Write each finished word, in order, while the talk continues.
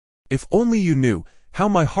If only you knew how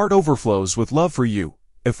my heart overflows with love for you.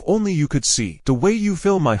 If only you could see the way you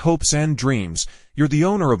fill my hopes and dreams. You're the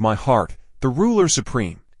owner of my heart, the ruler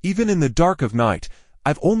supreme. Even in the dark of night,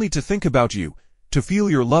 I've only to think about you, to feel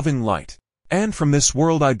your loving light. And from this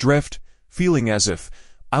world I drift, feeling as if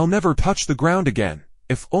I'll never touch the ground again.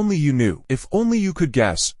 If only you knew, if only you could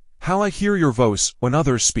guess, how I hear your voice when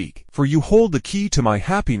others speak. For you hold the key to my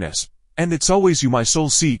happiness, and it's always you my soul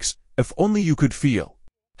seeks. If only you could feel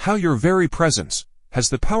how your very presence has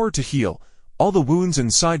the power to heal all the wounds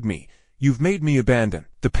inside me. You've made me abandon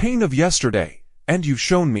the pain of yesterday, and you've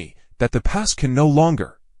shown me that the past can no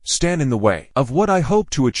longer stand in the way of what I hope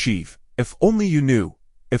to achieve. If only you knew,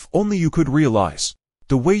 if only you could realize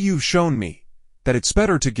the way you've shown me that it's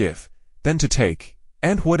better to give than to take.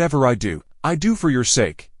 And whatever I do for your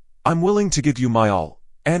sake. I'm willing to give you my all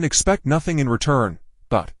and expect nothing in return.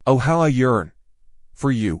 But, oh how I yearn for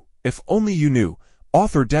you. If only you knew.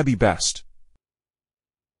 Author Debbie Best.